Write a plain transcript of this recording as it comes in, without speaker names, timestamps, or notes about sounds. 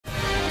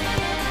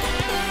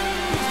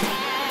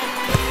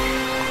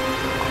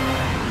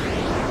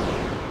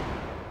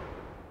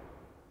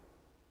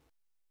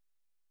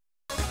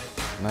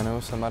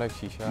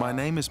My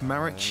name is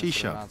Marek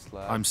Sisa.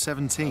 I'm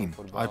 17.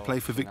 I play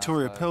for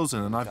Victoria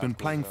Pilsen and I've been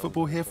playing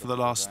football here for the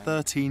last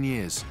 13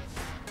 years.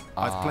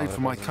 I've played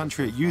for my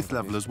country at youth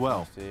level as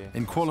well,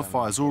 in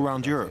qualifiers all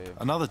around Europe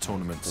and other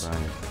tournaments.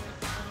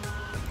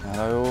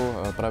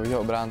 I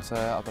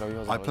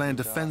play in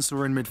defence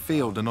or in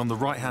midfield and on the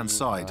right-hand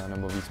side.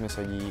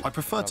 I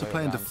prefer to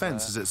play in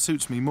defence as it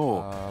suits me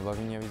more,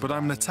 but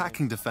I'm an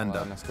attacking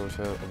defender,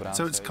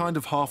 so it's kind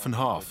of half and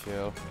half.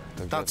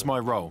 That's my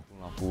role.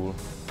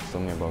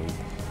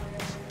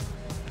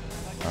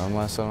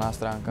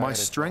 My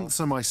strengths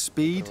are my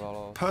speed,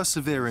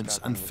 perseverance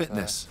and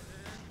fitness.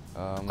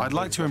 I'd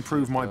like to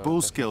improve my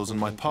ball skills and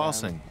my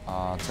passing.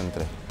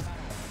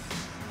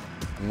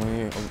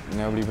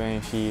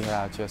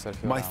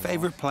 My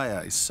favourite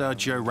player is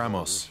Sergio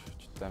Ramos.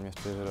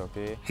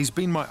 He's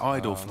been my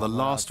idol for the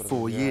last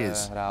 4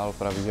 years. I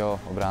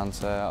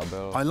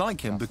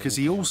like him because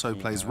he also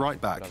plays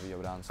right back,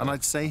 and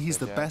I'd say he's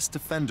the best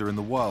defender in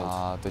the world.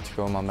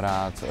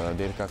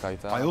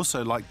 I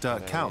also like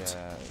Dirk Kuyt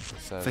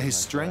for his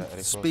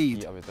strength,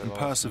 speed and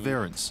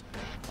perseverance.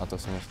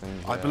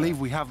 I believe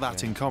we have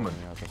that in common.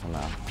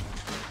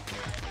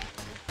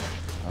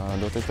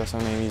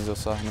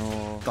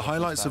 The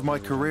highlights of my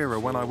career are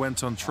when I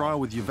went on trial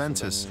with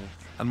Juventus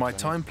and my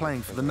time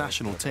playing for the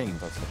national team.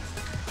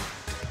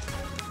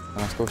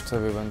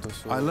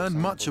 I learned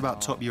much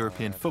about top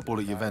European football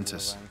at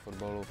Juventus.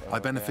 I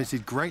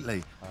benefited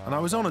greatly, and I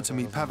was honoured to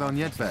meet Pavel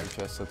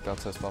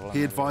Nedved.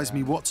 He advised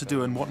me what to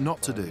do and what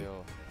not to do.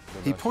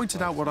 He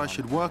pointed out what I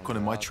should work on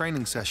in my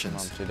training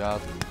sessions.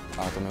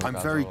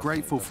 I'm very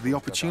grateful for the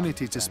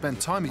opportunity to spend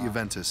time at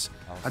Juventus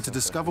and to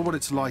discover what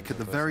it's like at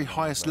the very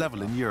highest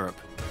level in Europe.